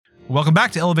Welcome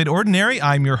back to Elevate Ordinary.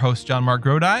 I'm your host, John Mark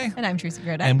Grodi. And I'm Teresa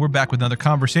Grodi. And we're back with another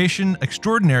conversation,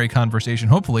 extraordinary conversation,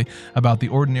 hopefully, about the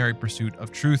ordinary pursuit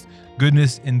of truth,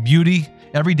 goodness, and beauty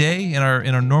every day in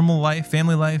our normal life,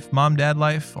 family life, mom, dad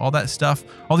life, all that stuff,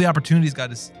 all the opportunities God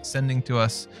is sending to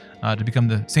us to become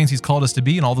the saints He's called us to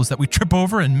be, and all those that we trip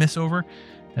over and miss over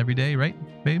every day, right,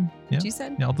 babe? Yeah. What you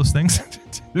said? Yeah, all those things.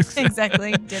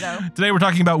 Exactly. Ditto. Today we're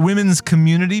talking about women's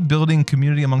community, building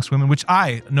community amongst women, which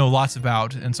I know lots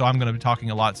about, and so I'm going to be talking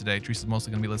a lot today. Teresa's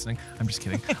mostly going to be listening. I'm just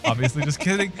kidding. Obviously, just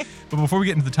kidding. But before we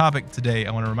get into the topic today,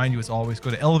 I want to remind you, as always,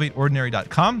 go to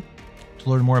elevateordinary.com to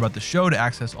learn more about the show, to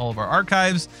access all of our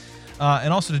archives,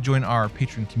 and also to join our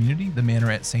Patreon community, the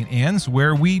Manor at St. Anne's,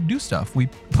 where we do stuff. We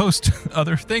post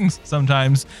other things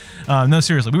sometimes. No,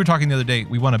 seriously, we were talking the other day.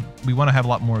 We want to have a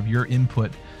lot more of your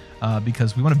input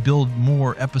because we want to build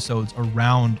more episodes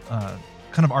around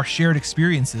kind of our shared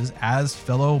experiences as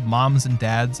fellow moms and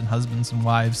dads and husbands and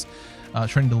wives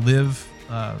trying to live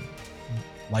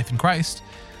life in Christ.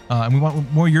 And we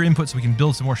want more of your input so we can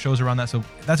build some more shows around that. So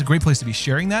that's a great place to be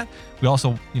sharing that. We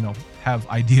also, have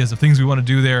ideas of things we want to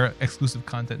do there, exclusive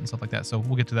content and stuff like that. So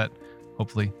we'll get to that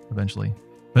hopefully eventually.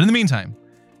 But in the meantime,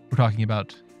 what are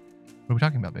we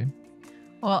talking about, babe?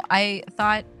 Well, I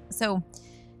thought, so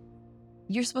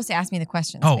you're supposed to ask me the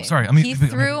questions. Oh, babe. sorry. He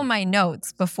threw my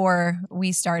notes before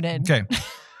we started. Okay.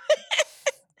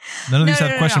 None of these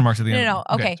have question marks at the end. No.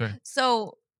 Okay. Sorry.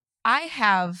 So I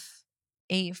have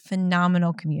a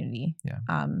phenomenal community.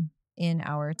 Yeah. In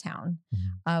our town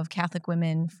of Catholic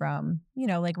women from,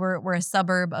 we're a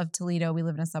suburb of Toledo. We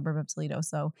live in a suburb of Toledo.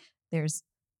 So it's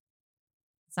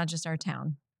not just our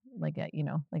town, there's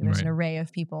Right. an array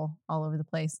of people all over the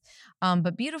place.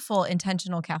 But beautiful,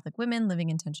 intentional Catholic women living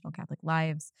intentional Catholic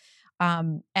lives.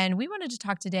 And we wanted to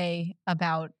talk today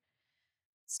about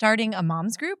starting a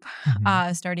mom's group,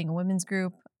 starting a women's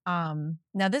group. Now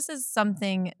this is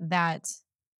something that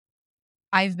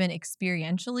I've been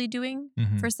experientially doing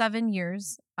for 7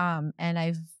 years, and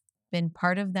I've been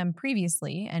part of them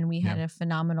previously, and we had a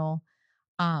phenomenal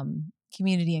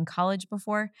community in college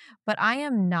before. But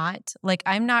I'm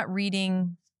not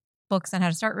reading books on how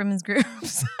to start women's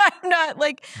groups. I'm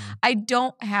not I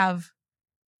don't have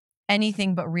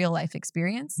anything but real life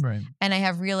experience, Right. and I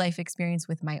have real life experience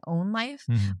with my own life.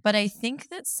 But I think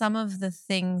that some of the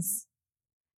things,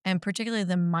 and particularly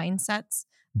the mindsets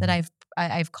that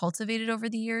I've cultivated over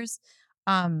the years,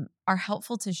 are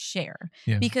helpful to share.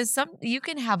 Yeah. Because you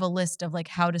can have a list of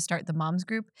how to start the moms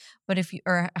group,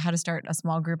 or how to start a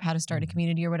small group, how to start a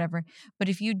community or whatever. But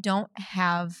if you don't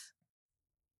have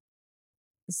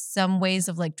some ways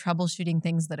of troubleshooting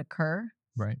things that occur,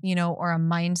 Right. Or a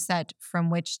mindset from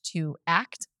which to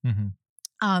act,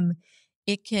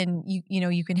 it can,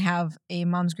 you can have a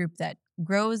moms group that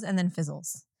grows and then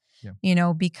fizzles.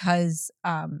 Yeah. Because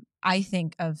I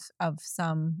think of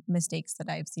some mistakes that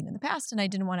I've seen in the past, and I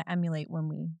didn't want to emulate when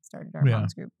we started our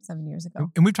moms group 7 years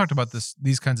ago. And we've talked about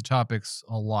these kinds of topics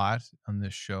a lot on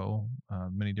this show,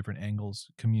 many different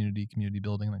angles, community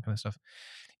building, that kind of stuff.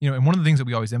 And one of the things that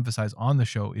we always emphasize on the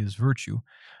show is virtue.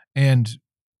 And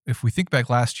if we think back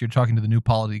last year, talking to the New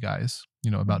Polity guys,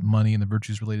 about money and the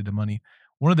virtues related to money,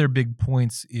 one of their big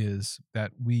points is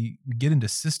that we get into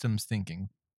systems thinking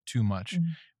too much,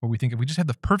 where we think if we just have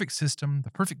the perfect system,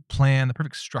 the perfect plan, the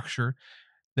perfect structure,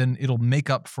 then it'll make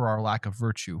up for our lack of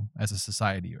virtue as a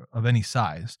society of any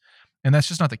size. And that's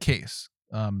just not the case.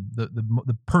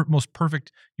 The most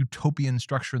perfect utopian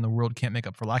structure in the world can't make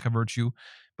up for lack of virtue.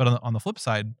 But on the flip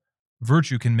side,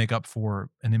 virtue can make up for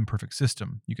an imperfect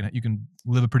system. You can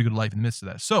live a pretty good life in the midst of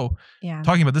that. So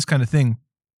talking about this kind of thing,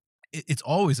 it's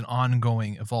always an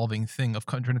ongoing, evolving thing of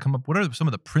trying to come up. What are some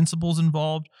of the principles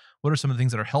involved? What are some of the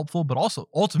things that are helpful? But also,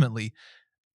 ultimately,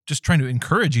 just trying to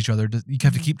encourage each other. You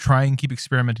have to keep trying, keep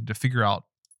experimenting to figure out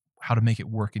how to make it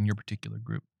work in your particular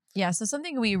group. Yeah. So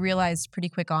something we realized pretty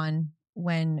quick on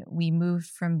when we moved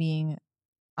from being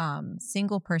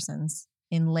single persons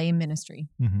in lay ministry,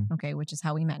 okay, which is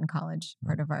how we met in college,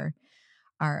 part of our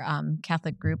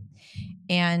Catholic group,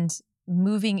 and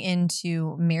moving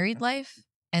into married life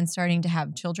and starting to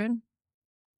have children,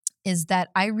 is that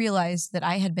I realized that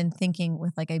I had been thinking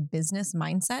with a business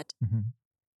mindset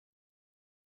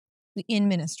in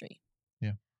ministry.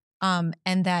 Yeah.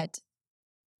 And that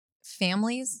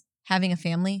having a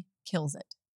family kills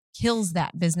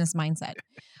that business mindset.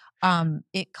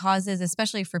 It causes,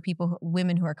 especially for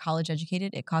women who are college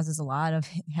educated,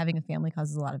 having a family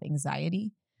causes a lot of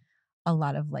anxiety, a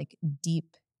lot of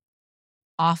deep,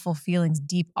 awful feelings,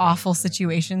 deep, awful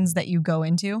situations that you go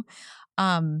into.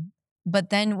 But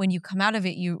then when you come out of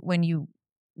it, when you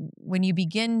when you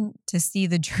begin to see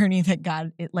the journey that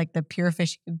God, like the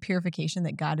purification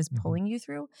that God is Mhm. pulling you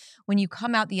through, when you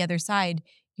come out the other side,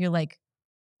 you're like,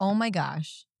 oh my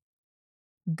gosh,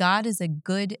 God is a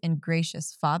good and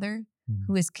gracious Father Mhm.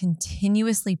 who is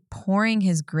continuously pouring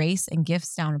his grace and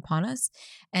gifts down upon us.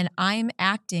 And I'm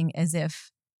acting as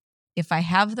if I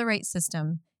have the right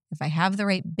system, if I have the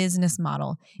right business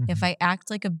model, if Mhm. I act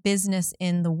like a business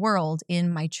in the world, in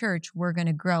my church, we're going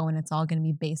to grow and it's all going to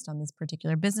be based on this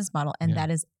particular business model. And Yeah.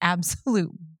 that is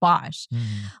absolute bosh.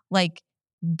 Mhm. Like,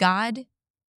 God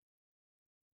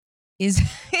is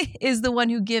is the one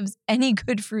who gives any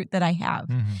good fruit that I have,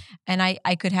 Mhm. and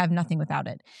I could have nothing without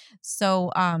it.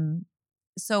 So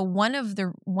one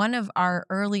of our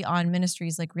early on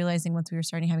ministries, like realizing once we were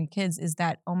starting having kids, is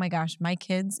that, oh my gosh, my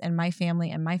kids and my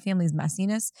family's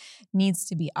messiness needs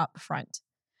to be up front.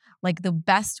 Like, the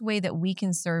best way that we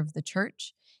can serve the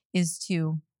church is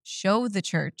to show the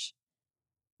church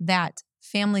that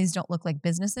families don't look like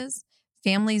businesses.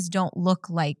 Families don't look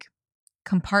like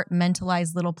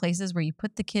compartmentalized little places where you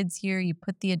put the kids here, you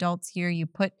put the adults here, you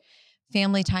put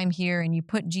family time here, and you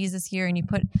put Jesus here, and you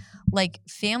put, like,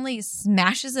 family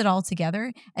smashes it all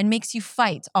together and makes you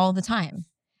fight all the time.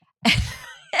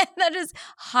 And that is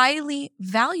highly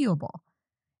valuable.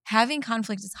 Having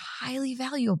conflict is highly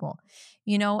valuable,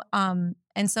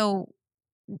 and so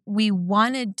we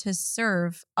wanted to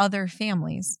serve other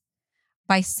families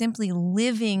by simply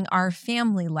living our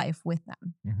family life with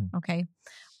them. Mhm. Okay.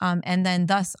 And then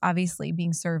thus obviously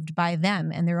being served by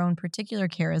them and their own particular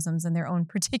charisms and their own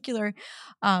particular,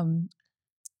 um,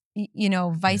 Yeah.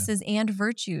 vices and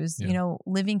virtues, Yeah.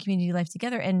 living community life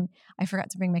together. And I forgot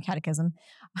to bring my catechism,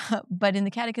 but in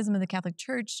the Catechism of the Catholic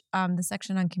Church, the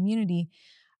section on community,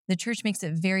 the church makes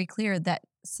it very clear that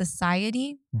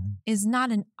society Mhm. is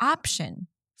not an option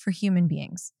for human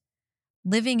beings.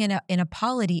 Living in a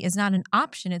polity is not an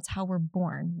option. It's how we're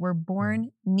born. We're Right.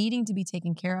 born needing to be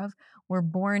taken care of. We're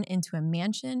born into a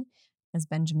mansion, as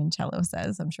Benjamin Cello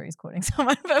says. I'm sure he's quoting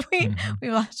someone, but we Mhm.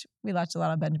 we watch we watch a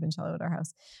lot of Benjamin Cello at our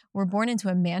house. We're born into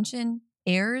a mansion,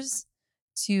 heirs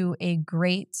to a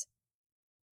great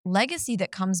legacy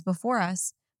that comes before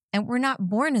us. And we're not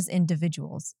born as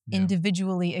individuals, Yeah.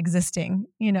 individually existing.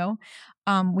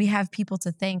 We have people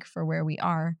to thank for where we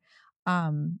are.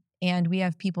 And we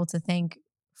have people to thank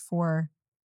for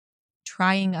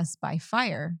trying us by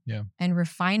fire Yeah. and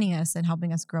refining us and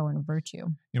helping us grow in virtue.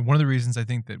 One of the reasons I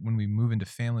think that when we move into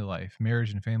family life, marriage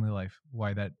and family life,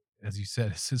 why that, as you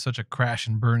said, is such a crash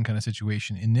and burn kind of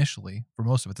situation initially for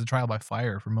most of us. It's a trial by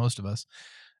fire for most of us,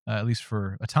 at least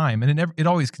for a time, and it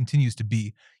always continues to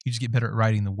be. You just get better at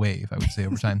riding the wave, I would say,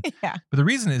 over time. Yeah. But the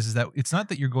reason is that it's not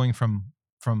that you're going from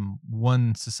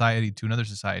one society to another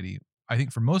society. I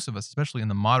think for most of us, especially in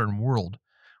the modern world,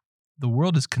 the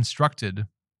world is constructed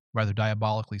rather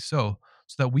diabolically so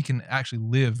that we can actually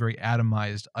live very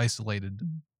atomized, isolated,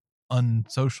 Mhm.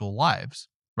 unsocial lives,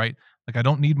 right? Like, I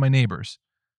don't need my neighbors.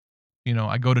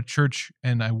 I go to church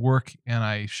and I work and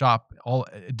I shop all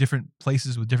at different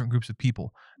places with different groups of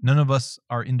people. None of us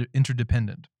are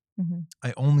interdependent. Mhm.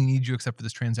 I only need you except for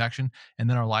this transaction, and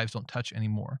then our lives don't touch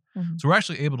anymore. Mhm. So we're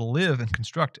actually able to live and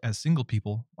construct as single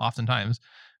people, oftentimes,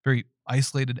 very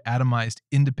isolated, atomized,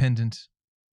 independent,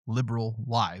 liberal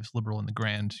lives, liberal in the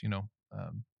grand,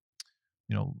 um,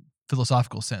 you know,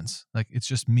 philosophical sense. Like, it's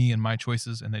just me and my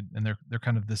choices, and they're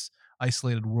kind of this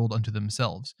isolated world unto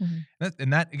themselves. Mhm.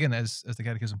 And that again, as the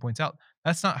Catechism points out,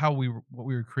 that's not what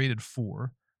we were created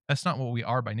for. That's not what we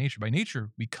are by nature. By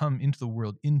nature, we come into the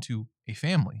world into a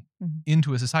family, Mhm.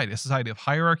 into a society of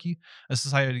hierarchy, a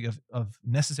society of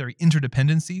necessary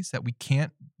interdependencies that we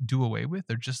can't do away with.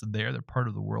 They're just there. They're part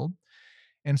of the world.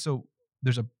 And so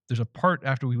there's a part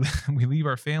after we we leave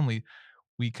our family,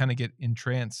 we kind of get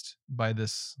entranced by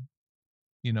this,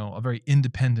 a very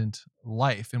independent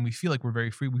life, and we feel like we're very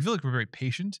free. We feel like we're very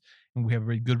patient, and we have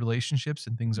very good relationships,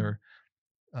 and things Mhm. are,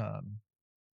 um,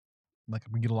 like,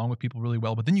 we get along with people really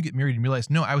well. But then you get married and realize,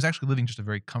 no, I was actually living just a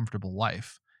very comfortable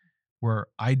life where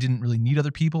I didn't really need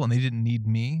other people and they didn't need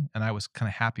me, and I was kind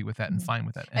of happy with that and Mhm. fine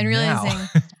with that. And And now,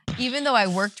 realizing, even though I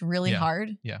worked really yeah,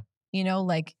 hard, yeah,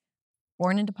 like,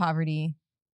 born into poverty,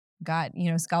 got,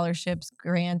 scholarships,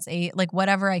 grants, like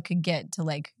whatever I could get to,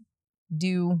 like,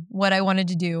 do what I wanted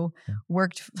to do, yeah.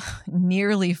 worked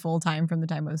nearly full time from the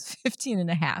time I was 15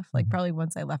 and a half, like Mhm. probably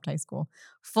once I left high school,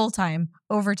 full time,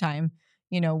 overtime,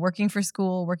 working for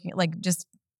school, working, like, just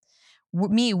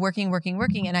me working, working,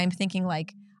 working. And I'm thinking,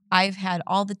 like, I've had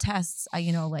all the tests,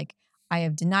 like, I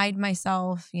have denied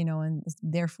myself, and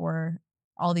therefore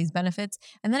all these benefits.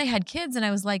 And then I had kids and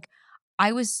I was like,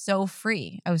 I was so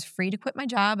free. I was free to quit my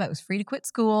job. I was free to quit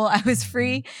school. I was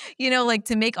free, like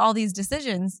to make all these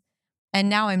decisions. And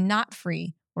now I'm not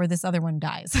free, or this other one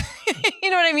dies. You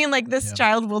know what I mean? Like this Yeah.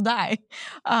 child will die.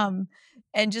 And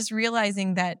just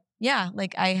realizing that, yeah,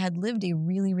 like I had lived a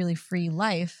really, really free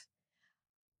life,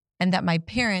 and that my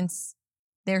parents,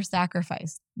 their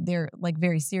sacrifice, their like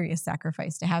very serious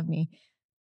sacrifice to have me,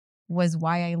 was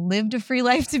why I lived a free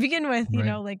life to begin with.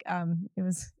 Right. It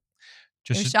was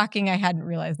Just shocking. I hadn't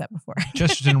realized that before.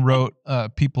 Chesterton wrote,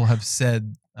 people have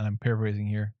said, and I'm paraphrasing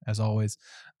here as always,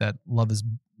 that love is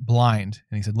blind.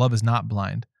 And he said, love is not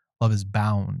blind. Love is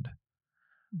bound.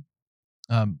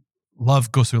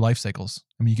 Love goes through life cycles.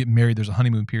 I mean, you get married, there's a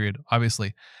honeymoon period,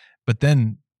 obviously, but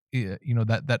then,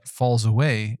 that falls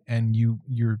away, and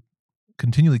you're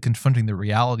continually confronting the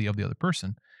reality of the other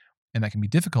person. And that can be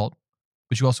difficult,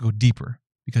 but you also go deeper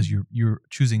because you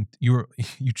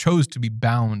chose to be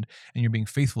bound, and you're being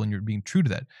faithful, and you're being true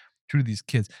to these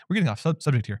kids. We're getting off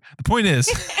subject here. The point is,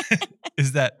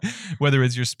 is that whether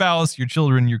it's your spouse, your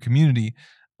children, your community,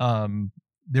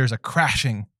 there's a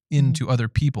crashing into other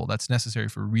people that's necessary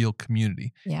for real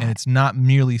community. Yeah. And it's not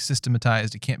merely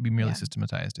systematized. It can't be merely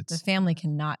systematized. The family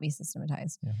cannot be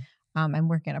systematized. Yeah. I'm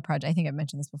working on a project. I think I've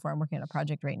mentioned this before. I'm working on a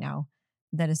project right now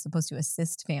that is supposed to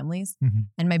assist families.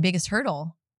 And my biggest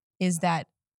hurdle is that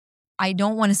I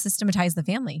don't want to systematize the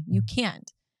family. You can't.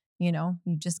 You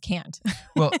just can't.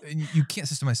 Well, you can't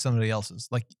systemize somebody else's.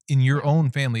 Like in your own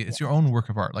family, it's your own work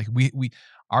of art. Like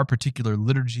our particular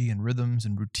liturgy and rhythms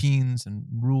and routines and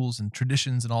rules and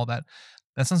traditions and all that,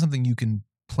 that's not something you can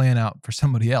plan out for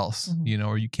somebody else,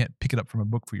 or you can't pick it up from a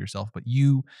book for yourself. But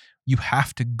you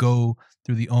have to go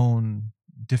through the own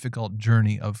difficult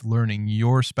journey of learning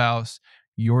your spouse,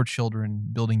 your children,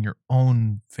 building your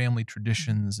own family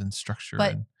traditions and structure.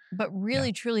 But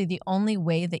really, truly, the only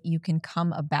way that you can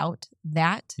come about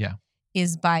that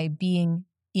is by being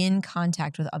in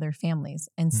contact with other families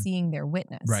and seeing their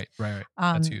witness. Right.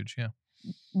 That's huge. Yeah.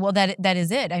 Well, that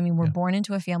is it. I mean, we're born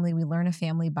into a family. We learn a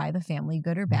family by the family,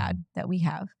 good or bad, that we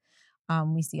have.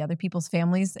 We see other people's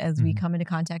families as we come into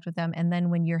contact with them. And then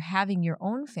when you're having your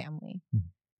own family,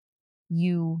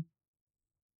 you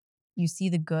see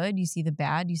the good, you see the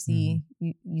bad, you see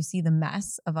you see the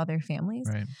mess of other families.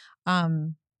 Right.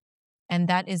 And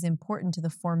that is important to the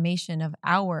formation of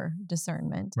our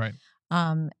discernment. Right.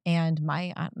 And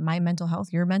my mental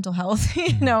health, your mental health,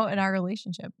 in our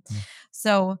relationship.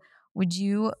 So would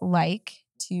you like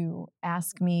to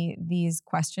ask me these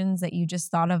questions that you just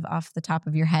thought of off the top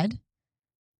of your head?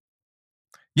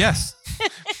 Yes.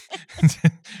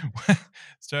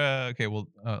 Okay. Well,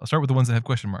 I'll start with the ones that have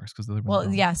question marks because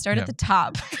start at the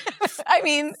top. I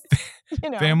mean,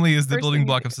 family is the building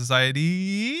block of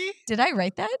society. Did I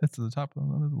write that? That's at the top of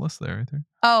the list there, right there.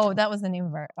 Oh, that was the name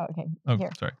of our. Oh, okay. Oh,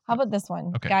 here. Sorry. How about this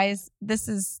one, guys? This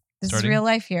is real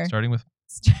life here. Starting with.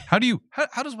 How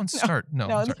does one start? No.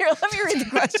 Here, let me read the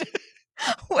question.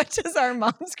 What does our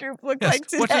mom's group look like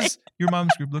today? What does your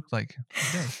mom's group look like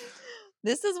today?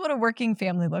 This is what a working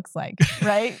family looks like,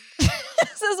 right?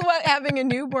 This is what having a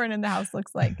newborn in the house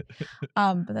looks like.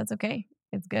 But that's okay.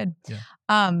 It's good.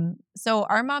 Yeah. So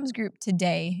our mom's group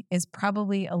today is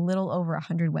probably a little over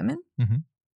 100 women.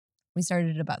 We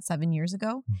started it about 7 years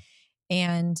ago.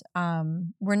 And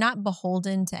we're not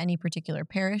beholden to any particular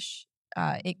parish.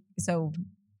 So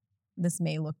this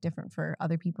may look different for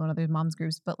other people in other moms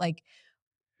groups, but like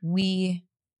we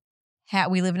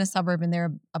live in a suburb, and there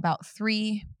are about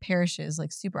 3 parishes,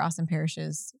 like super awesome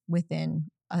parishes within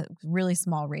a really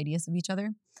small radius of each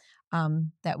other,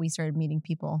 that we started meeting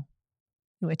people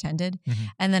who attended.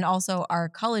 And then also our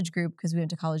college group, because we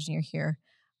went to college near here,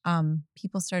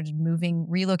 people started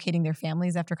relocating their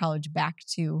families after college back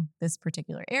to this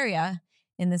particular area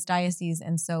in this diocese.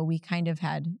 And so we kind of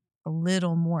had a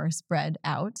little more spread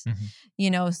out,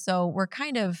 so we're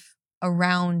kind of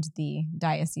around the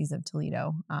Diocese of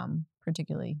Toledo,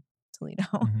 particularly Toledo,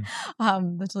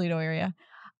 the Toledo area.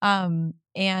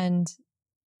 And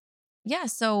yeah,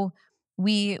 so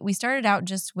we started out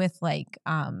just with like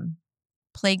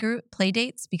play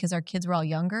dates because our kids were all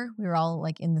younger. We were all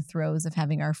like in the throes of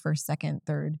having our first, second,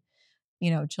 third,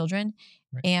 children.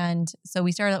 Right. And so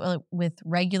we started out with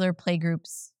regular play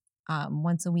groups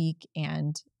once a week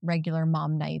and regular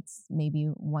mom nights, maybe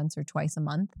once or twice a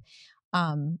month.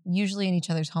 Usually in each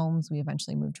other's homes. We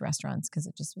eventually moved to restaurants because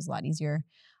it just was a lot easier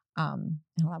and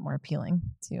a lot more appealing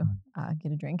to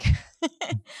get a drink.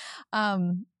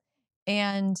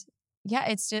 And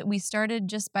yeah, we started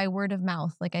just by word of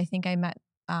mouth. Like I think I met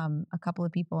a couple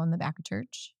of people in the back of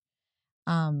church.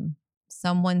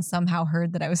 Someone somehow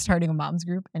heard that I was starting a mom's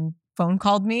group and phone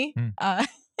called me.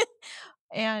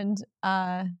 And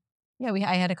Yeah,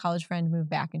 I had a college friend move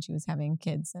back and she was having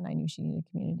kids and I knew she needed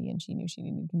community and she knew she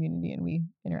needed community and we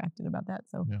interacted about that.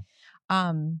 So, Yeah.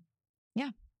 um,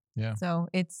 yeah. Yeah. So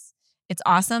it's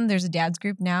awesome. There's a dad's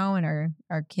group now and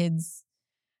our kids,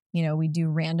 we do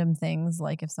random things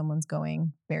like if someone's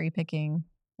going berry picking,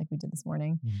 like we did this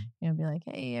morning, Mhm. be like,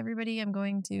 "Hey, everybody, I'm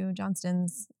going to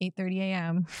Johnston's 8:30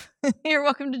 a.m. You're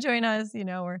welcome to join us,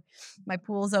 or my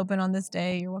pool's open on this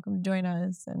day. You're welcome to join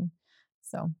us." And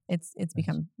so it's Nice.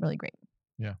 become really great.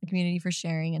 Yeah. A community for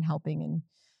sharing and helping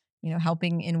and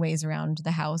helping in ways around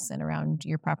the house and around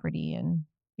your property and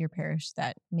your parish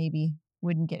that maybe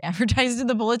wouldn't get advertised in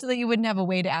the bulletin, that you wouldn't have a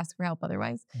way to ask for help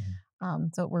otherwise.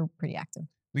 Mhm. So we're pretty active.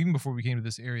 Even before we came to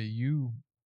this area,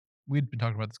 we'd been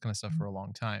talking about this kind of stuff for a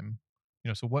long time.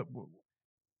 So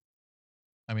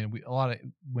I mean, a lot of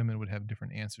women would have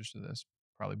different answers to this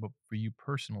probably, but for you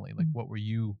personally, like Mm. what were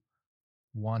you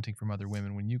wanting from other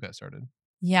women when you got started?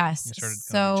 Yes. You started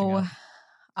kind of reaching So,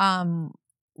 out. um,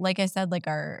 like I said, like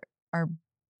our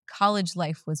college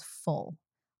life was full.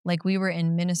 Like we were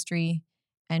in ministry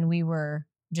and we were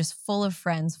just full of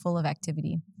friends, full of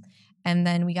activity. And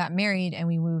then we got married and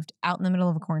we moved out in the middle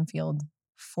of a cornfield,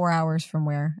 4 hours from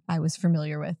where I was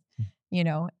familiar with,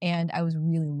 and I was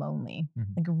really lonely,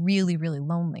 Mhm. like really, really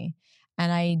lonely.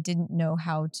 And I didn't know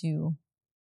how to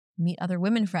meet other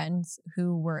women friends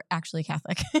who were actually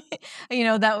Catholic.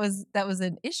 That was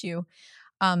an issue.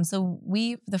 So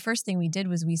the first thing we did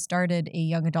was we started a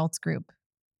young adults group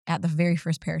at the very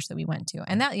first parish that we went to.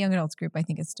 And that young adults group, I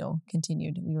think, is still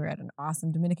continued. We were at an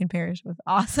awesome Dominican parish with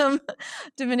awesome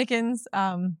Dominicans.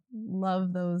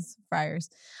 Love those friars.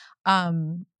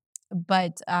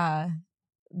 But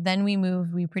then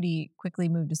we pretty quickly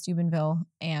moved to Steubenville.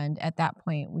 And at that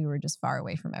point, we were just far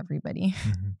away from everybody.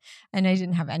 Mhm. And I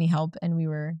didn't have any help. And we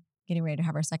were getting ready to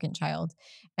have our second child.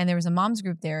 And there was a mom's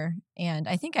group there. And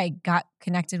I think I got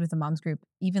connected with the mom's group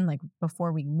even like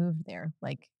before we moved there.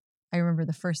 Like I remember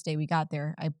the first day we got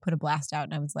there, I put a blast out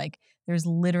and I was like, there's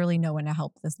literally no one to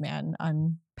help this man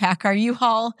unpack our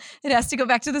U-Haul. It has to go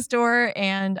back to the store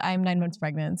and I'm 9 months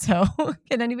pregnant. So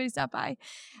can anybody stop by?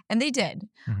 And they did.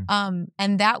 Mhm.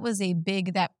 And that was a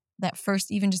big, that first,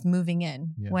 even just moving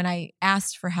in, Yeah. when I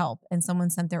asked for help and someone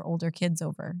sent their older kids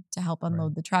over to help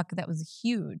unload the truck, that was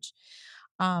huge.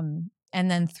 And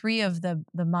then three of the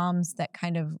moms that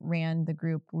kind of ran the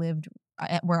group were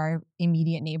our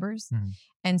immediate neighbors. Mhm.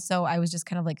 And so I was just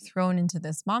kind of like thrown into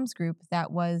this moms group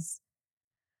that was,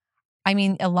 I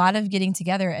mean, a lot of getting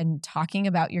together and talking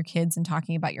about your kids and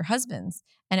talking about your husbands.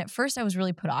 And at first I was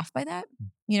really put off by that.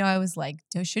 I was like,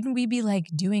 shouldn't we be like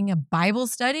doing a Bible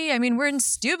study? I mean, we're in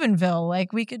Steubenville,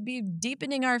 like we could be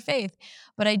deepening our faith.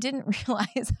 But I didn't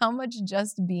realize how much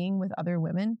just being with other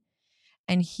women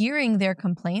and hearing their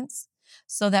complaints,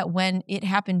 so that when it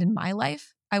happened in my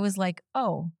life, I was like,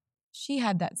 oh, she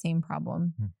had that same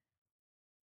problem. Mhm.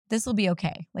 This will be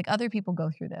okay. Like other people go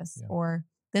through this, Yeah. or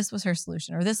this was her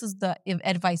solution, or this is the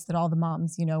advice that all the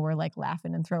moms, were like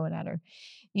laughing and throwing at her.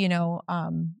 You know,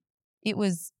 um, it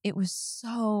was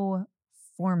so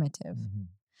formative.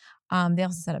 Mhm. They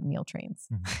also set up meal trains.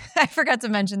 Mhm. I forgot to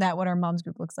mention that what our moms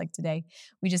group looks like today.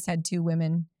 We just had 2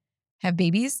 women have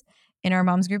babies in our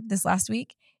moms group this last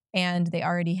week, and they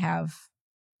already have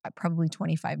probably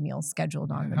 25 meals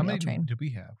scheduled on the How meal many train. did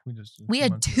we have? We just a We few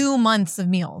had months ago. 2 months of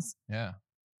meals. Yeah.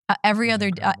 Every That's other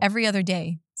incredible. every other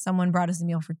day, someone brought us a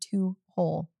meal for 2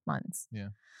 whole months. Yeah.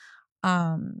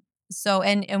 Um, so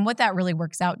and what that really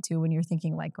works out to when you're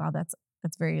thinking like, wow, that's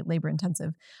very labor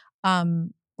intensive.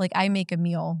 Like I make a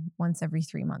meal once every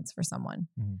 3 months for someone.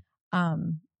 Mhm.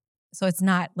 Um, so it's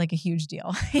not like a huge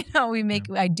deal.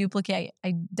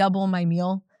 I double my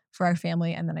meal for our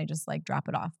family and then I just like drop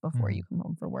it off before Mhm. you come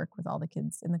home for work with all the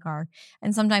kids in the car.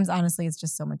 And sometimes honestly it's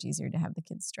just so much easier to have the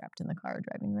kids strapped in the car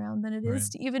driving around than it is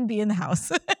Right. to even be in the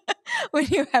house when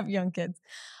you have young kids.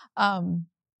 Um,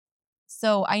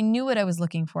 so I knew what I was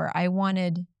looking for. I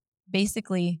wanted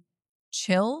basically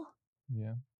chill,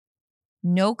 Yeah.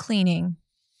 no cleaning,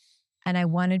 and I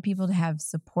wanted people to have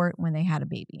support when they had a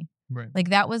baby. Right. Like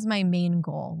that was my main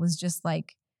goal, was just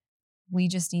like, we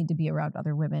just need to be around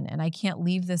other women. And I can't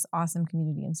leave this awesome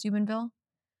community in Steubenville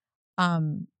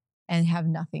um, and have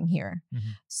nothing here. Mhm.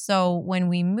 So when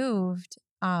we moved,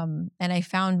 and I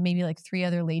found maybe like 3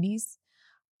 other ladies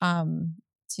um,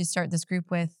 to start this group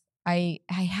with, I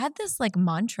had this like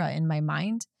mantra in my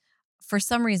mind. For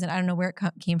some reason, I don't know where it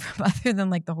came from other than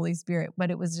like the Holy Spirit,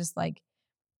 but it was just like,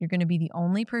 you're going to be the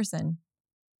only person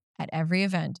at every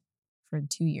event for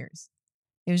 2 years.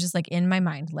 It was just like in my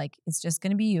mind, like, it's just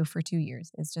going to be you for 2 years.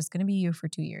 It's just going to be you for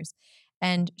 2 years.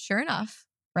 And sure enough,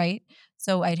 right?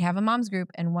 So I'd have a mom's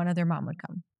group and one other mom would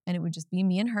come. and it would just be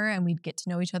me and her, and we'd get to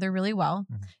know each other really well.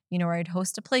 Mhm. Or I'd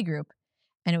host a play group,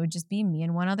 and it would just be me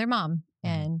and one other mom, Mhm.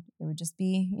 and it would just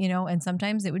be, and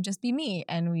sometimes it would just be me,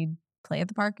 and we'd play at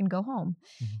the park and go home.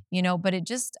 Mhm. But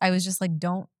I was just like,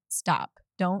 don't stop.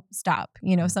 Don't stop.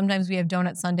 Mhm. Sometimes we have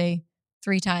Donut Sunday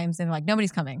 3 times and they're like,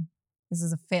 nobody's coming. This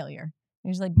is a failure.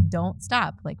 You're just like, don't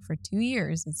stop. Like for 2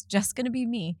 years, it's just going to be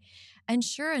me. And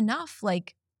sure enough,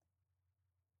 like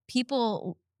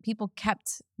people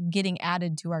kept getting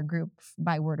added to our group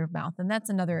by word of mouth. And that's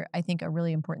another, I think, a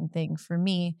really important thing for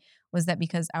me was that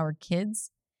because our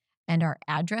kids and our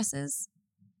addresses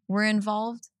were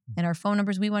involved and our phone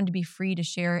numbers, we wanted to be free to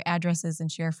share addresses and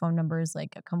share phone numbers.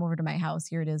 Like, come over to my house.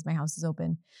 Here it is. My house is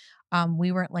open.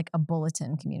 We weren't like a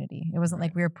bulletin community. It wasn't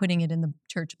like Right. we were putting it in the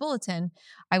church bulletin.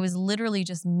 I was literally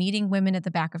just meeting women at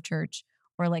the back of church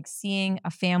or like seeing a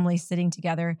family sitting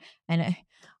together and a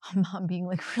mom being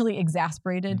like really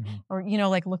exasperated Mhm. or,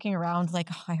 like looking around like,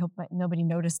 oh, I hope nobody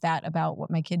noticed that about what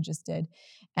my kid just did.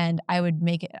 And I would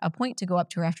make it a point to go up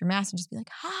to her after mass and just be like,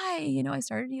 hi, I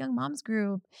started a young moms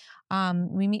group.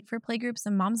 We meet for play groups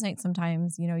and mom's night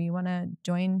sometimes. You want to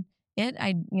join it?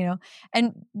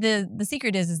 And the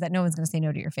secret is that no one's going to say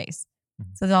no to your face.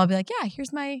 Mhm. So they'll all be like, yeah,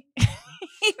 here's my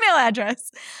email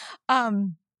address.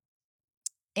 Um,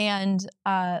 and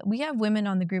we have women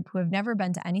on the group who have never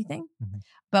been to anything. Mhm.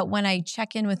 But when I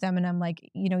check in with them and I'm like,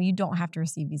 you don't have to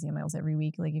receive these emails every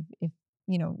week. Like if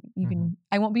you Mhm. can,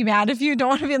 I won't be mad if you don't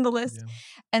want to be on the list. Yeah.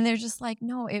 And they're just like,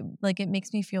 no, it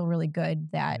makes me feel really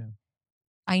good that Yeah.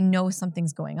 I know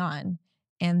something's going on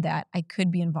and that I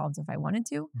could be involved if I wanted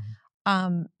to.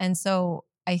 Mhm. And so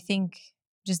I think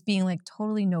just being like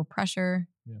totally no pressure.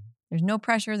 Yeah. There's no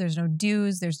pressure. There's no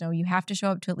dues. There's no, you have to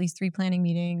show up to at least 3 planning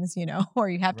meetings, or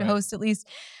you have to Right. host at least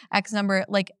X number.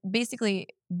 Like basically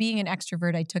being an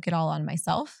extrovert, I took it all on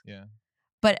myself, Yeah.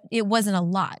 but it wasn't a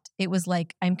lot. It was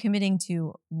like, I'm committing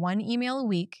to 1 email a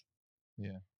week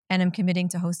Yeah. and I'm committing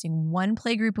to hosting 1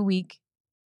 play group a week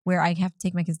where I have to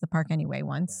take my kids to the park anyway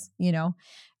once,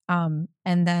 and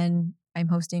then I'm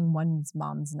hosting one's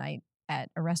mom's night at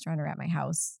a restaurant or at my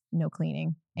house, no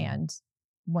cleaning, Mhm. and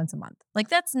once a month. Like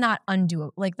that's not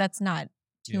undoable. Like that's not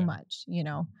too Yeah. much.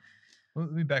 Well,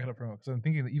 let me back it up for a moment because I'm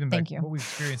thinking that even back Thank you. what we've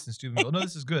experienced in Steubenville. No,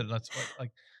 this is good. That's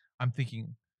like I'm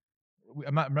thinking.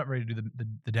 I'm not ready to do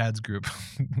the dad's group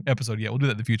episode yet. We'll do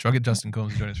that in the future. I'll get Justin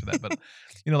Combs to join us for that. But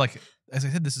like as I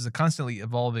said, this is a constantly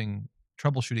evolving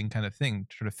troubleshooting kind of thing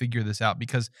to try to figure this out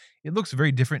because it looks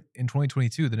very different in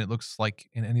 2022 than it looks like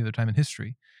in any other time in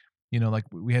history. Like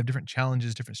we have different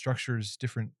challenges, different structures,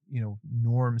 different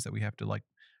norms that we have to like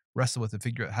wrestle with and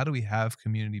figure out how do we have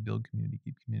community, build community,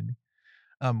 keep community.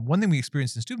 One thing we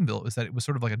experienced in Steubenville is that it was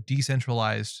sort of like a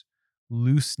decentralized,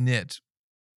 loose knit,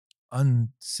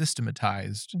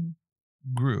 unsystematized Mhm.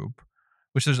 group.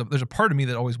 Which there's a part of me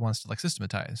that always wants to like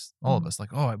systematize all of Mhm. us.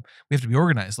 Like, we have to be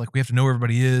organized. Like, we have to know where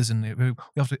everybody is, and we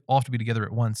all have to be together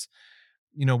at once.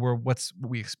 Where what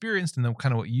we experienced, and then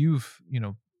kind of what you've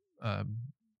uh,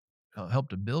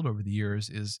 helped to build over the years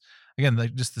is again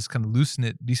like just this kind of loose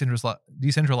knit,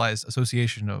 decentralized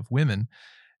association of women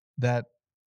that.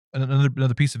 And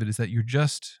another piece of it is that you're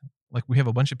just like we have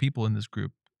a bunch of people in this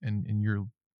group, and you're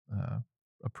uh,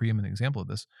 a preeminent example of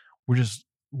this. We're just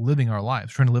living our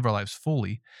lives, trying to live our lives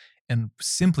fully, and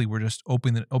simply we're just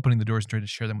opening the doors and trying to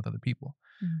share them with other people.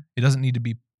 Mhm. It doesn't need to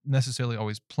be necessarily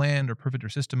always planned or perfect or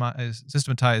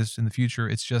systematized in the future.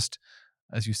 It's just,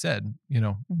 as you said,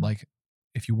 Mhm. like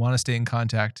if you want to stay in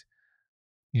contact,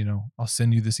 I'll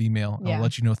send you this email. I'll Yeah.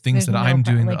 let you know things There's that no I'm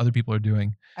doing that like other people are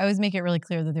doing. I always make it really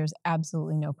clear that there's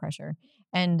absolutely no pressure.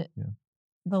 And Yeah.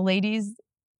 the ladies,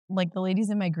 like the ladies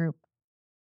in my group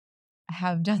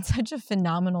have done such a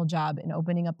phenomenal job in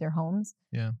opening up their homes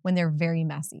Yeah. when they're very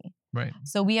messy. Right.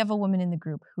 So we have a woman in the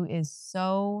group who is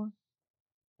so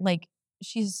like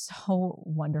she's so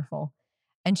wonderful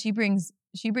and she brings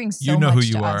You so know who much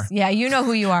you to us. are. Yeah, you know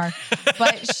who you are.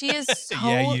 But she is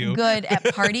Yeah, so you. good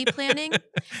at party planning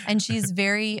and she's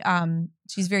very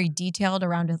detailed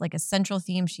around like a central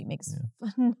theme. She makes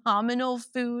phenomenal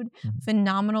food, Mhm.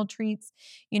 phenomenal treats,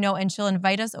 and she'll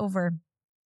invite us over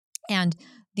and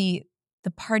the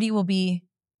party will be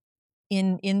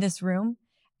in this room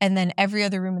and then every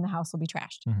other room in the house will be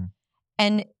trashed. Mhm.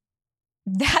 And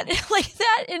that like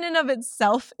that in and of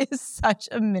itself is such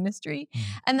a ministry. Mhm.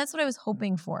 And that's what I was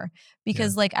hoping for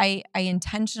because Yeah. like I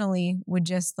intentionally would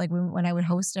just like when I would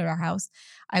host at our house,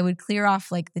 I would clear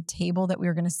off like the table that we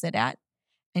were going to sit at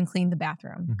and clean the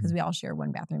bathroom because Mhm. we all share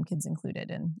one bathroom, kids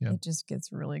included, and Yeah. it just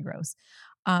gets really gross.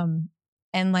 Um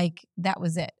and like that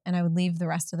was it. And I would leave the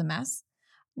rest of the mess.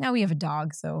 Now we have a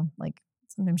dog, so like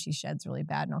sometimes she sheds really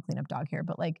bad and I'll clean up dog hair,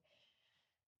 but like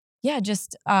Yeah,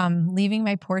 just leaving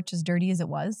my porch as dirty as it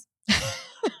was.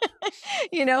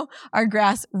 Our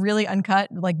grass really uncut,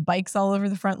 like bikes all over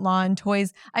the front lawn,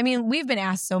 toys. I mean, we've been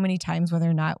asked so many times whether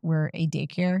or not we're a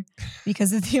daycare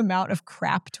because of the amount of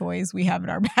crap toys we have in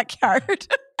our backyard.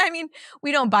 I mean,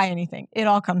 we don't buy anything. It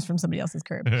all comes from somebody else's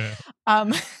curb.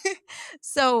 Um,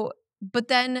 but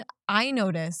then I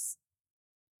notice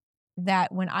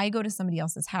that when I go to somebody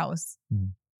else's house,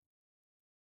 Mm.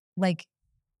 like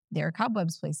there are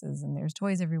cobwebs places and there's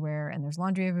toys everywhere and there's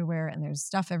laundry everywhere and there's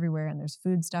stuff everywhere and there's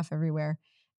food stuff everywhere.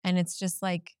 And it's just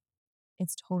like,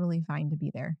 it's totally fine to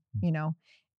be there,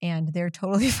 and they're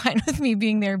totally fine with me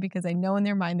being there because I know in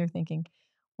their mind they're thinking,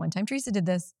 one time Teresa did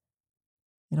this,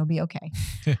 it'll be okay.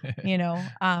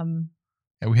 Yeah,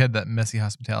 we had that messy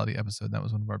hospitality episode. That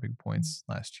was one of our big points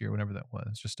last year, whenever that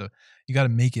was. You got to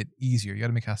make it easier. You got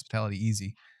to make hospitality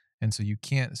easy. And so you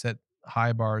can't set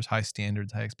high bars, high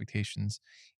standards, high expectations.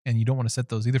 And you don't want to set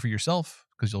those either for yourself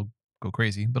because you'll go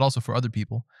crazy, but also for other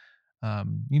people. You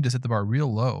need to set the bar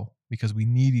real low because we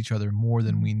need each other more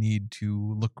than we need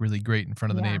to look really great in front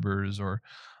of the Yeah. neighbors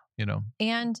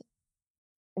And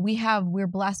we're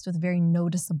blessed with very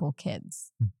noticeable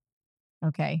kids.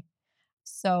 Okay.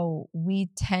 So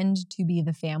we tend to be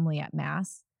the family at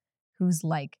mass who's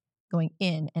like going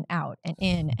in and out and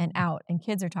in and out, and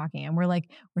kids are talking and we're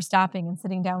stopping and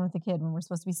sitting down with the kid when we're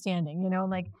supposed to be standing,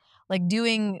 like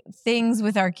doing things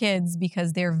with our kids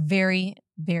because they're very,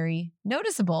 very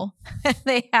noticeable.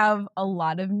 They have a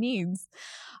lot of needs.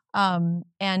 And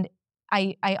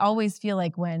I always feel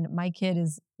like when my kid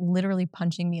is literally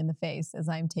punching me in the face as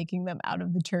I'm taking them out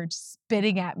of the church,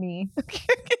 spitting at me.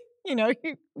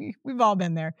 We've all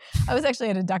been there. I was actually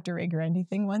at a Dr. Ray Guarendi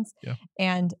thing once, Yeah.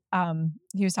 and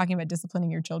he was talking about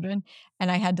disciplining your children,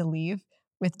 and I had to leave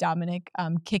with Dominic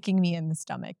kicking me in the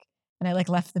stomach, and I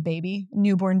left the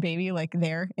newborn baby,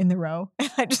 there in the row,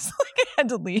 and I just had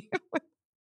to leave with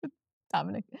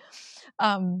Dominic.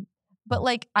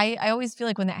 But I always feel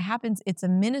like when that happens, it's a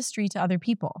ministry to other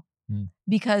people,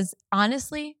 because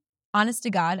honest to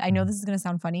God, I know this is going to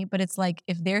sound funny, but it's like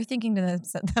if they're thinking to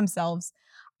themselves,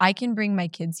 I can bring my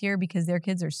kids here because their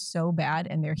kids are so bad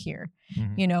and they're here,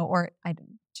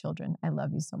 children, I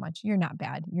love you so much. You're not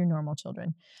bad. You're normal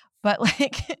children. But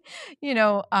if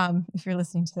you're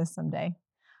listening to this someday,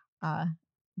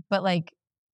 but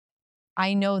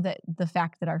I know that the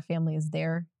fact that our family is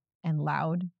there and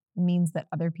loud means that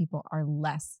other people are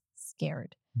less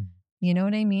scared. You know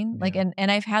what I mean? Yeah.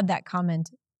 And I've had that comment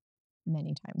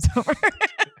many times over.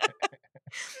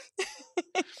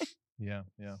 Yeah.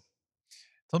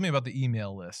 Tell me about the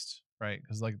email list, right?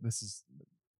 Because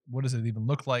what does it even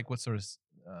look like? What sort of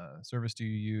service do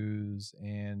you use?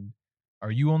 And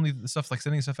are you only the stuff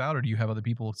sending stuff out, or do you have other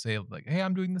people say hey,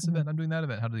 I'm doing this event, I'm doing that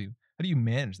event? How do you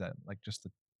manage that? Just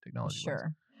the technology wise?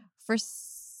 Sure. For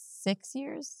 6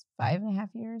 years, 5.5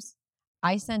 years,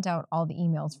 I sent out all the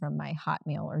emails from my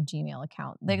Hotmail or Gmail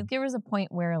account. There was a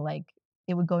point where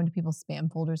it would go into people's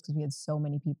spam folders because we had so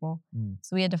many people.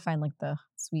 So we had to find the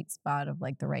sweet spot of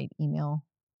the right email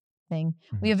thing.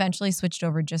 We eventually switched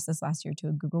over just this last year to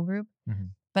a Google group.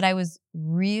 But I was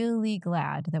really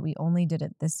glad that we only did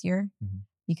it this year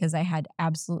because I had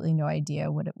absolutely no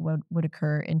idea what would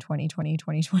occur in 2020,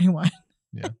 2021.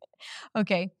 Yeah.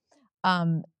 Okay.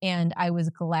 And I was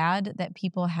glad that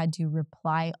people had to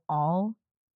reply all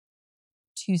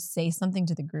to say something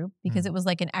to the group because it was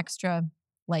an extra,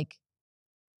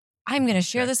 I'm going to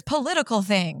share this political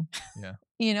thing.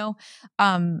 Yeah.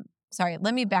 Sorry,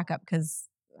 let me back up because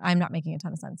I'm not making a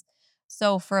ton of sense.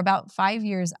 So for about 5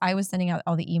 years, I was sending out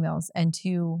all the emails, and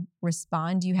to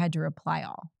respond, you had to reply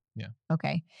all. Yeah.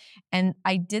 Okay. And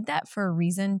I did that for a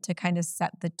reason to kind of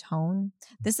set the tone.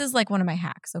 This is one of my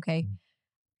hacks. Okay.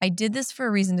 I did this for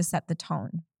a reason to set the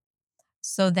tone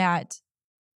so that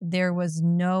there was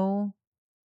no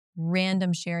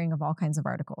random sharing of all kinds of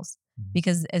articles.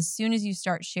 Because as soon as you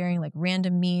start sharing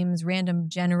random memes, random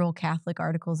general Catholic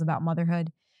articles about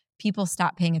motherhood, people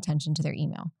stop paying attention to their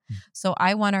email. So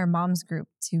I want our moms group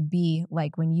to be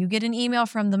when you get an email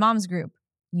from the moms group,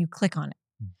 you click on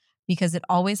it because it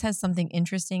always has something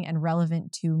interesting and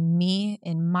relevant to me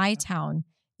in my town,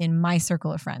 in my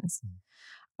circle of friends.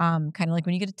 Kind of like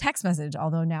when you get a text message,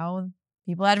 although now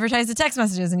people advertise the text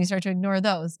messages and you start to ignore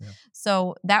those. Yeah.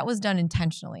 So that was done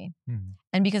intentionally.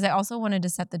 And because I also wanted to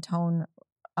set the tone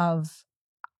of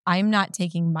I'm not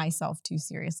taking myself too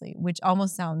seriously, which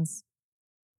almost sounds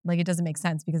like it doesn't make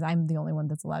sense because I'm the only one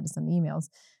that's allowed to send the emails.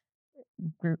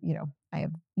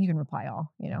 You can reply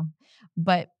all,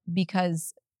 but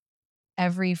because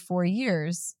every 4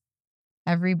 years,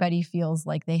 everybody feels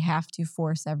like they have to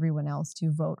force everyone else to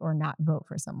vote or not vote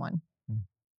for someone.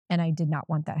 And I did not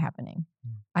want that happening.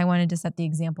 Mm. I wanted to set the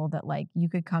example that like you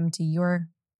could come to your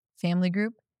family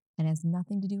group and it has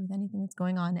nothing to do with anything that's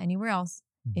going on anywhere else.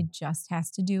 Mhm. It just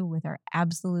has to do with our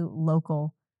absolute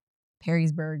local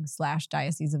Perrysburg /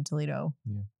 Diocese of Toledo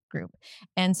Yeah. group.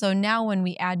 And so now when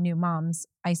we add new moms,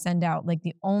 I send out like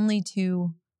the only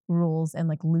 2 rules and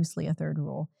like loosely a 3rd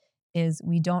rule is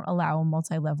we don't allow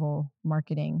multi-level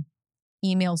marketing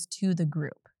emails to the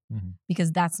group Mhm.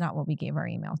 because that's not what we gave our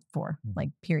email for. Mhm. Like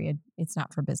period. It's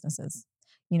not for businesses.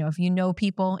 You know, if you know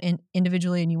people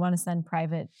individually and you want to send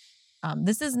private,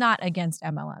 this is not against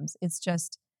MLMs. It's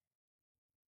just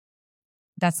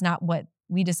that's not what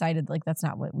we decided. Like that's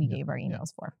not what we Yeah. gave our Yeah.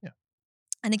 emails for. Yeah.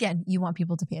 And again, you want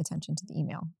people to pay attention to the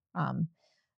email.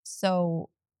 So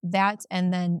that,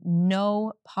 and then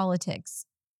no politics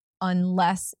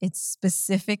unless it's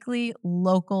specifically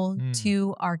local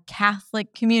to our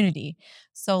Catholic community.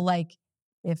 So like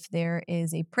if there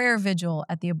is a prayer vigil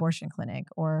at the abortion clinic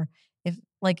or if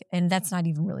like, and that's not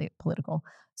even really political.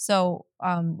 So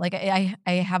like I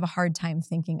have a hard time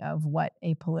thinking of what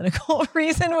a political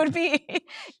reason would be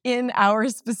in our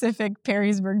specific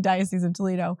Perrysburg Diocese of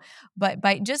Toledo. But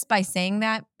by saying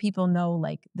that, people know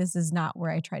like this is not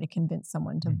where I try to convince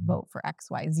someone to vote for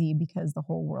XYZ because the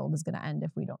whole world is going to end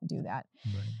if we don't do that.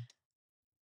 Right.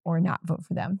 Or not vote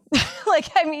for them. Like,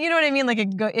 I mean, you know what I mean? Like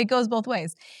it goes both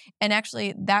ways. And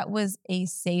actually that was a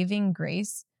saving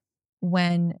grace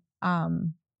when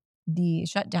the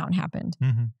shutdown happened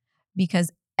Mhm.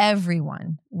 because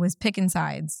everyone was picking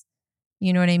sides.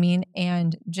 You know what I mean?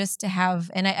 And just to have,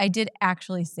 and I did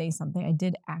actually say something. I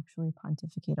did actually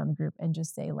pontificate on the group and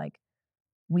just say like,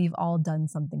 we've all done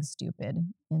something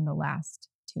stupid in the last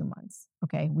 2 months.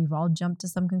 Okay. We've all jumped to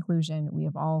some conclusion. We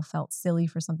have all felt silly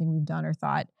for something we've done or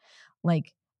thought.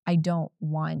 Like, I don't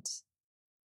want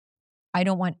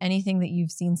anything that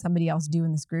you've seen somebody else do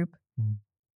in this group Mhm.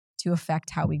 to affect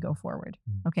how we go forward.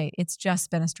 Mhm. Okay. It's just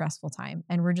been a stressful time.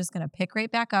 And we're just going to pick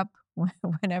right back up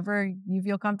whenever you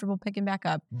feel comfortable picking back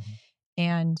up Mhm.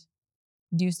 and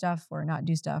do stuff or not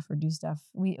do stuff or do stuff.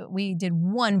 We did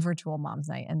one virtual mom's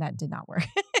night and that did not work.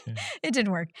 Yeah. It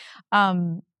didn't work.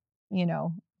 You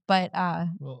know, but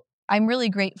Well, I'm really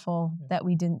grateful Yeah. that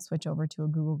we didn't switch over to a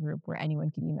Google group where anyone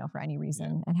can email for any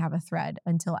reason and have a thread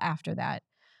until after that.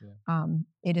 Yeah.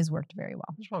 It has worked very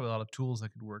well. There's probably a lot of tools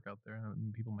that could work out there. I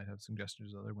mean, people might have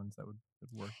suggestions of other ones that would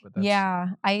work, but that's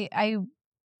Yeah,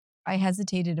 I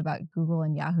hesitated about Google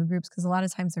and Yahoo groups because a lot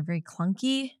of times they're very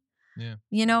clunky. yeah.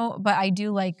 You know, but I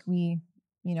do like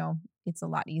it's a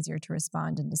lot easier to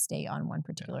respond and to stay on one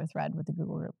particular thread with the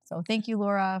Google group. So thank you,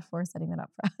 Laura, for setting that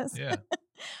up for us. Yeah.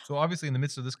 So obviously, in the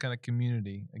midst of this kind of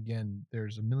community, again,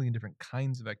 there's a million different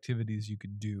kinds of activities you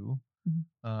could do, Mhm.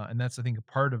 and that's I think a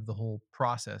part of the whole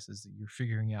process is that you're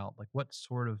figuring out like what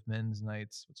sort of men's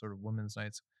nights, what sort of women's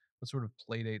nights, what sort of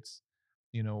play dates,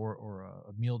 or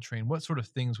a meal train, what sort of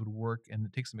things would work, and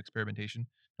it takes some experimentation.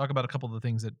 Talk about a couple of the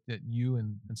things that you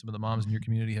and some of the moms in your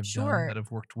community have done Sure. that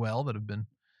have worked well, that have been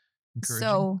encouraging.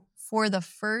 So for the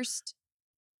first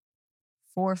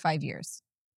 4 or 5 years,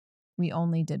 we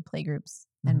only did playgroups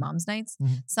and Mhm. moms nights.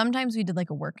 Mhm. Sometimes we did like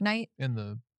a work night And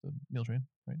the meal train,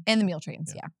 right? and the meal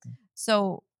trains. Yeah. Yeah.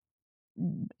 So,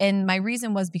 and my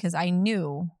reason was because I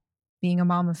knew being a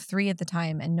mom of 3 at the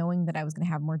time and knowing that I was going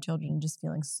to have more children and just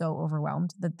feeling so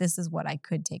overwhelmed that this is what I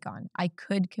could take on. I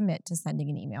could commit to sending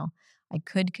an email. I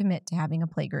could commit to having a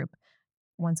playgroup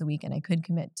once a week and I could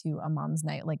commit to a mom's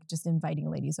night, like just inviting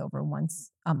ladies over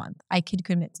once a month. I could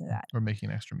commit to that. Or making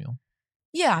an extra meal.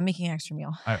 Yeah, I'm making an extra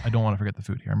meal. I don't want to forget the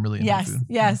food here. I'm really into the Yes, food.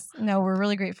 yes. No, we're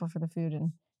really grateful for the food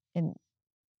and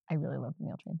I really love the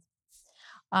meal trains.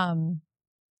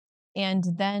 And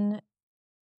then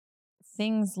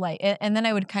things like and then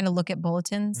I would kind of look at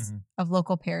bulletins Mhm. of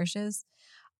local parishes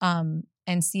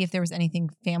and see if there was anything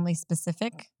family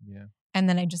specific. Yeah. And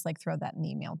then I just like throw that in the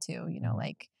email too, Mhm.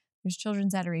 like there's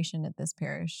children's adoration at this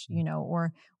parish, Mhm.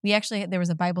 or there was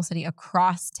a Bible study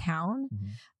across town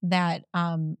Mhm. that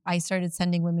I started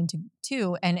sending women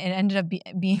to and it ended up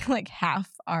being like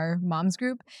half our moms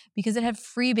group because it had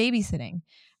free babysitting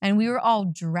and we were all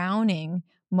drowning,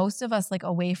 most of us like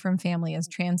away from family as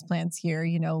transplants here,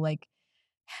 like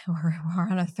we're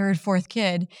on a third, fourth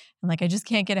kid and like I just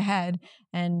can't get ahead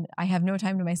and I have no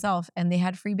time to myself and they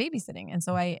had free babysitting. And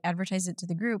so I advertised it to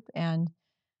the group and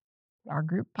our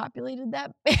group populated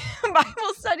that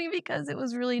Bible study because it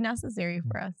was really necessary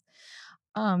for us.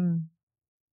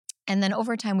 And then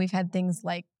over time we've had things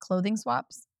like clothing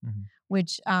swaps, Mhm.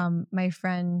 which my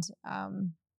friend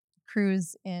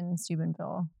Cruz in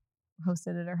Steubenville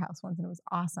hosted at her house once and it was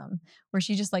awesome, where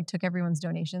she just like took everyone's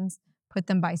donations, put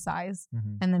them by size,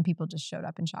 Mhm. and then people just showed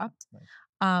up and shopped. Nice.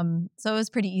 So it was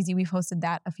pretty easy. We've hosted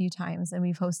that a few times, and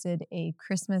we've hosted a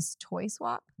Christmas toy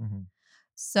swap. Hmm.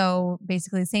 So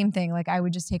basically the same thing. Like I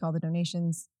would just take all the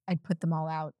donations, I'd put them all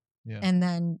out. Yeah. And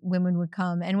then women would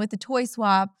come. And with the toy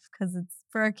swap, because it's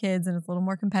for our kids and it's a little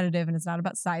more competitive and it's not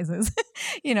about sizes,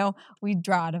 we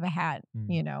draw out of a hat,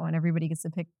 Mm. and everybody gets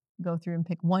to go through and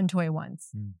pick one toy once.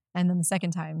 Mm. And then the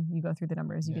second time you go through the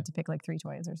numbers, you Yeah. get to pick like 3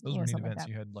 toys or Those were neat something like events. that.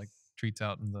 You had like treats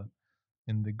out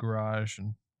in the garage,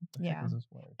 and what the heck Yeah. was this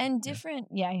wire? And Yeah. different,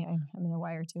 I'm in a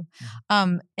wire too.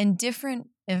 Mhm. And different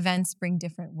events bring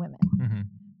different women. Mhm.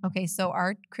 Okay, so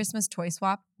our Christmas toy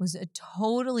swap was a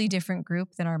totally different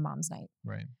group than our mom's night.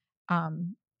 Right.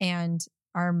 And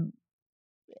our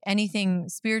anything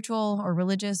spiritual or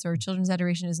religious or children's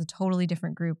adoration is a totally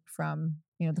different group from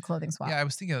the clothing swap. Yeah, I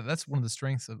was thinking that's one of the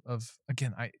strengths of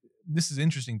again, this is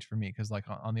interesting for me because like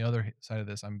on the other side of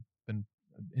this, I'm been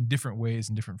in different ways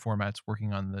in different formats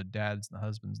working on the dads and the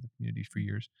husbands in the community for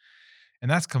years,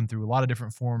 and that's come through a lot of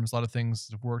different forms, a lot of things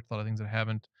that have worked, a lot of things that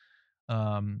haven't.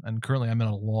 And currently I'm in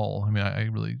a lull. I mean, I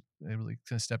really kind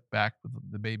of stepped back with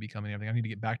the baby coming and everything. I need to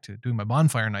get back to doing my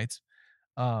bonfire nights.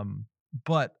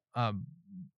 But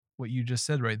what you just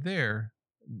said right there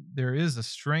is a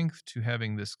strength to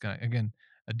having this guy again,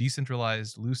 a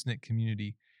decentralized, loose knit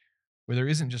community where there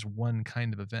isn't just one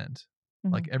kind of event.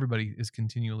 Like Mhm. everybody is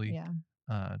continually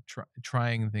Yeah.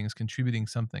 trying things, contributing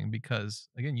something. Because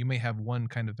again, you may have one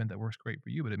kind of event that works great for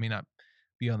you, but it may not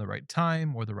be on the right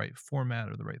time or the right format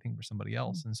or the right thing for somebody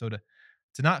else. And so to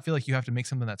not feel like you have to make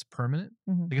something that's permanent,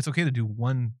 Mhm. like it's okay to do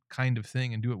one kind of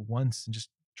thing and do it once and just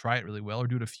try it really well, or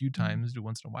do it a few Mhm. times, do it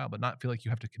once in a while, but not feel like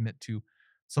you have to commit to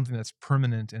something that's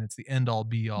permanent and it's the end all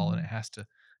be all and Mhm.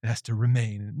 it has to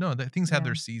remain. No, that things have Yeah.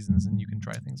 their seasons and you can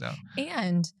try things out.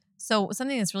 And so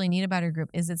something that's really neat about our group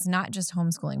is it's not just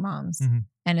homeschooling moms Mhm.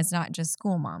 and it's not just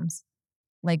school moms.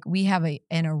 Like we have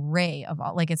an array of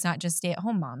all, like it's not just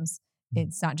stay-at-home moms. Mhm.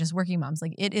 It's not just working moms.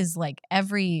 Like it is like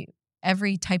every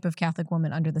type of Catholic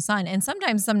woman under the sun. And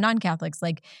sometimes some non-Catholics,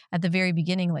 like at the very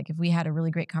beginning, like if we had a really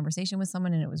great conversation with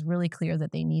someone and it was really clear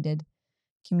that they needed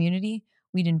community,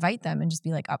 we'd invite them and just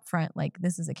be like upfront, like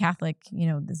this is a Catholic,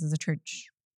 this is a church.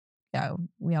 Yeah,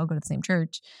 we all go to the same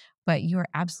church, but you are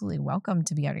absolutely welcome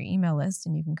to be on our email list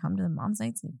and you can come to the mom's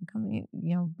nights and you can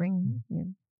come, bring Mhm. your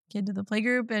kid to the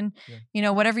playgroup and, Yeah.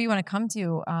 whatever you want to come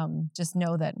to, just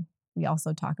know that we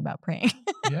also talk about praying,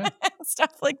 Yeah.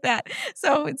 stuff like that.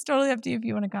 So it's totally up to you if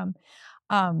you want to come.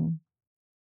 Um,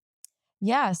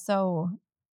 yeah. So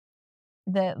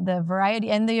the variety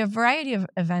of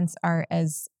events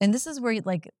and this is where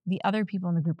like the other people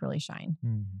in the group really shine,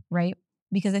 Mhm. right?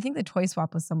 Because I think the toy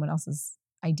swap was someone else's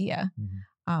idea, Mhm.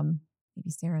 um, maybe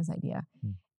Sarah's idea.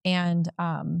 Mm.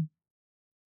 And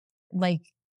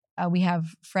like we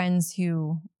have friends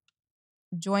who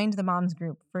joined the moms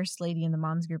group, first lady in the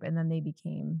moms group, and then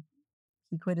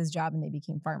he quit his job and they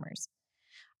became farmers.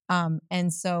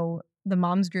 And so the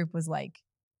moms group was like,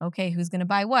 okay, who's going to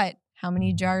buy what? How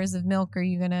many jars of milk are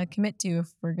you going to commit to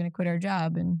if we're going to quit our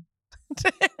job and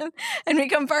and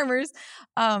become farmers?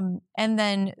 And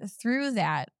then through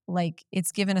that, like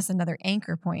it's given us another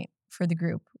anchor point for the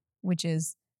group, which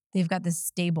is they've got this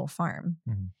stable farm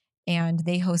Mhm. and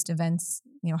they host events,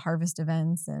 harvest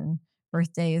events and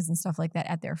birthdays and stuff like that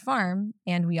at their farm.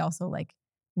 And we also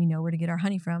we know where to get our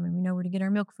honey from and we know where to get our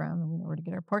milk from and we know where to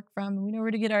get our pork from and we know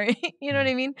where to get our, you know what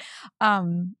Yeah. I mean?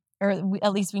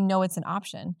 At least we know it's an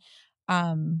option.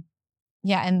 Um,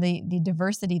 yeah. And the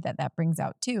diversity that brings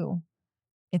out too,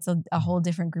 it's a Mhm. whole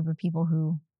different group of people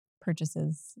who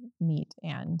purchases meat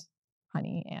and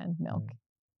honey and milk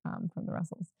Right. from the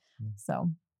Russells. Mm.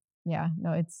 So, yeah,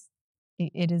 no,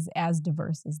 it is as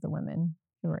diverse as the women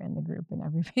who are in the group, and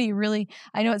everybody really.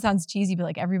 I know it sounds cheesy, but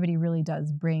like everybody really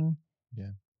does bring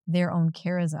Yeah. their own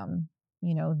charism,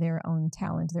 their own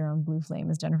talent, their own blue flame,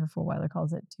 as Jennifer Fulweiler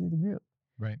calls it, to the group.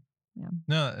 Right. Yeah.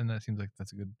 No, and that seems like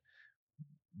that's a good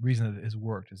reason that it has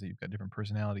worked is that you've got different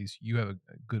personalities. You have a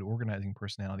good organizing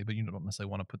personality, but you don't necessarily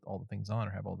want to put all the things on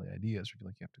or have all the ideas or feel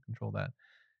like you have to control that.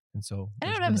 And so And I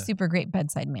there's don't have been a a super great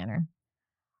bedside manner.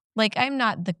 Like I'm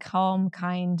not the calm,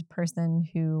 kind person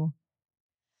who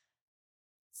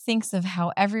thinks of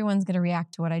how everyone's going to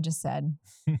react to what I just said.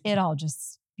 It all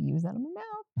just spews out of my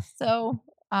mouth. So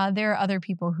there are other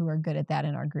people who are good at that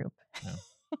in our group. yeah.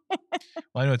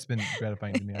 Well, I know it's been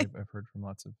gratifying to me. I've heard from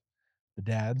lots of the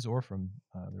dads or from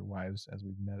their wives as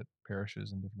we've met at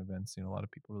parishes and different events. A lot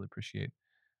of people really appreciate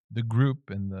the group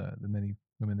and the many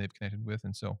women they've connected with.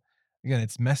 And so, again,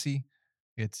 it's messy,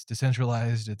 it's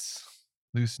decentralized, it's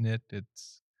loose knit,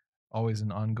 it's always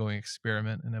an ongoing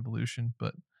experiment and evolution.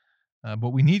 But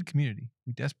we need community.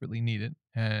 We desperately need it.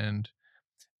 And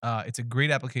It's a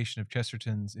great application of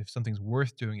Chesterton's. If something's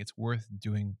worth doing, it's worth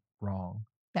doing wrong.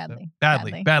 Badly.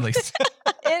 Badly.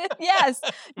 Yes.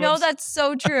 No, Whoops. that's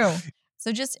so true.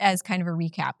 So just as kind of a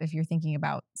recap, if you're thinking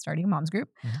about starting a mom's group,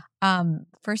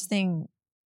 first thing,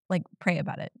 like pray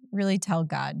about it. Really tell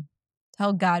God.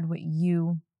 Tell God what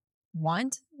you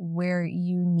want, where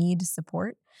you need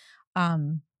support.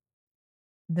 The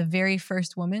very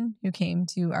first woman who came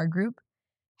to our group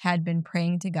had been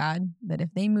praying to God that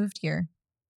if they moved here,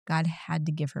 God had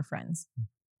to give her friends.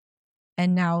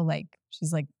 And now, like,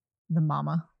 she's like the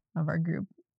mama of our group,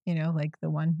 like the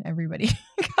one everybody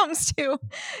comes to,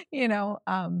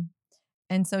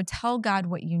 And so tell God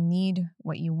what you need,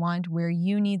 what you want, where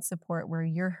you need support, where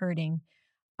you're hurting,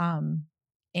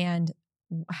 and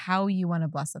how you want to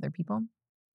bless other people,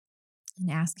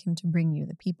 and ask Him to bring you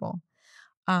the people.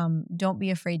 Don't be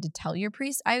afraid to tell your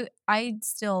priest. I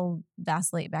still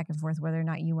vacillate back and forth whether or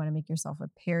not you want to make yourself a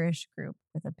parish group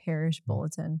with a parish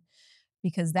bulletin,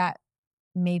 because that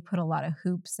may put a lot of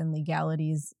hoops and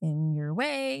legalities in your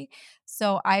way.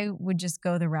 So I would just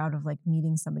go the route of like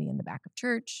meeting somebody in the back of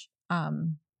church,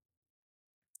 and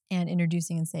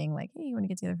introducing and saying like, hey, you want to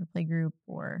get together for play group,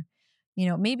 or,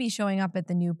 maybe showing up at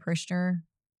the new parishioner.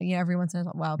 Every once in a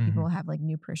while, people have like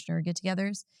new parishioner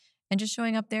get-togethers, and just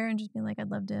showing up there and just being like,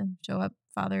 I'd love to show up,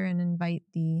 Father, and invite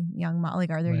the young mom. Like,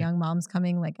 are there young moms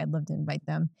coming? Like, I'd love to invite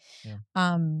them. Yeah.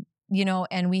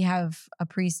 And we have a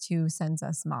priest who sends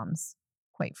us moms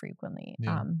quite frequently.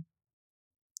 Yeah.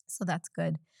 So that's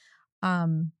good.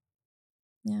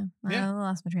 Yeah. I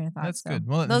lost my train of thought. That's so good.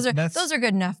 Well, those are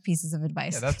good enough pieces of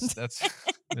advice. Yeah, that's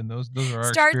and those are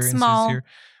our Start experiences small, here.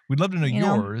 We'd love to know you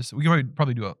know? yours. We can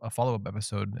probably do a follow-up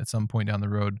episode at some point down the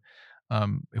road.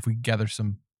 If we gather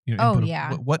some, Oh input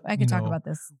yeah. of what I could talk about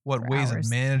this. what for ways hours.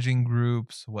 of managing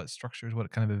groups, what structures, what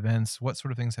kind of events, what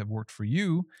sort of things have worked for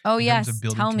you Oh in yes. terms of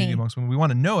building Tell community me. amongst women. We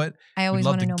want to know it. I We'd always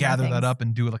love want to to know more gather that things. up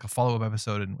and do like a follow-up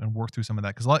episode and work through some of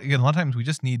that. Because a lot of times we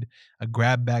just need a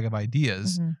grab bag of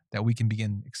ideas that we can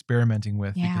begin experimenting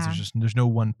with, because there's no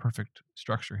one perfect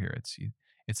structure here.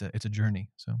 It's a journey.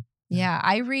 So yeah,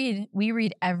 we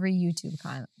read every YouTube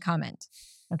comment.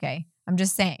 Okay. I'm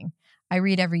just saying. I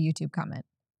read every YouTube comment.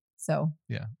 So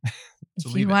yeah.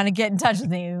 if you want to get in touch with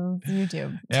me, it's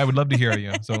YouTube. Yeah, I would love to hear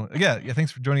you. So yeah,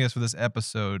 thanks for joining us for this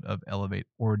episode of Elevate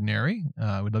Ordinary.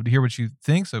 We'd love to hear what you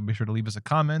think. So be sure to leave us a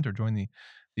comment or join the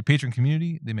patron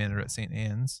community, the Manor at St.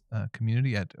 Anne's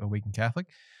community at Awaken Catholic.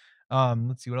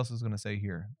 Let's see what else I was going to say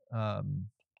here. I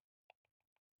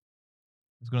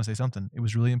was going to say something. It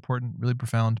was really important, really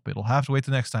profound, but it'll have to wait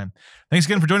till next time. Thanks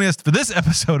again for joining us for this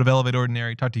episode of Elevate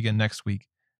Ordinary. Talk to you again next week.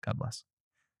 God bless.